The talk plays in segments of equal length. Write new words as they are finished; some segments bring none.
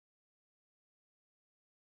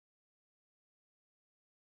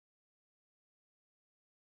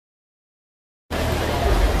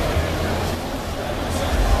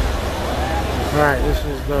Alright, this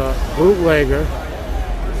is the Bootlegger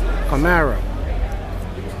Camaro.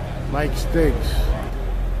 Mike Stigs.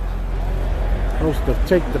 Host of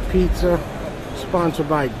Take the Pizza. Sponsored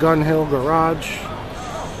by Gun Hill Garage.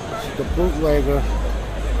 This is the Bootlegger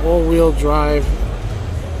all-wheel drive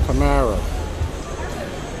Camaro.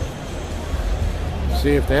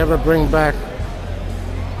 See if they ever bring back,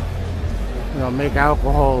 make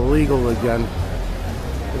alcohol illegal again.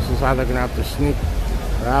 This is how they're gonna have to sneak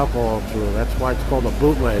the alcohol through. That's why it's called a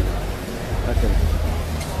bootleg. Back in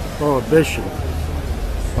Prohibition,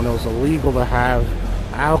 when it was illegal to have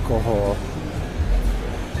alcohol,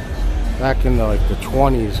 back in the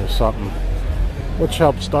 20s or something, which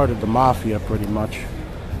helped started the mafia pretty much.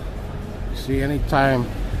 You see, anytime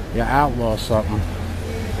you outlaw something,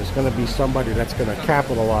 there's going to be somebody that's going to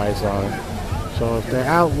capitalize on it. So if they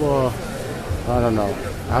outlaw, I don't know,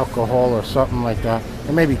 alcohol or something like that,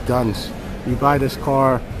 or maybe guns, you buy this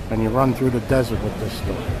car and you run through the desert with this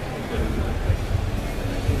stuff.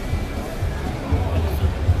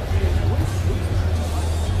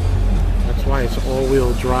 That's why it's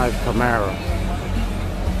all-wheel drive Camaro.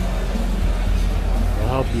 It'll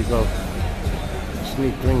help you go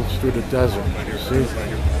sneak things through the desert. See?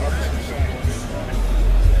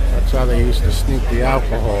 That's how they used to sneak the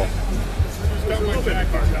alcohol.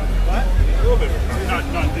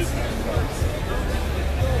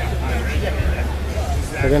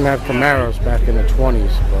 They didn't have Camaros back in the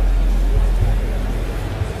 20s, but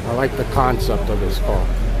I like the concept of this car.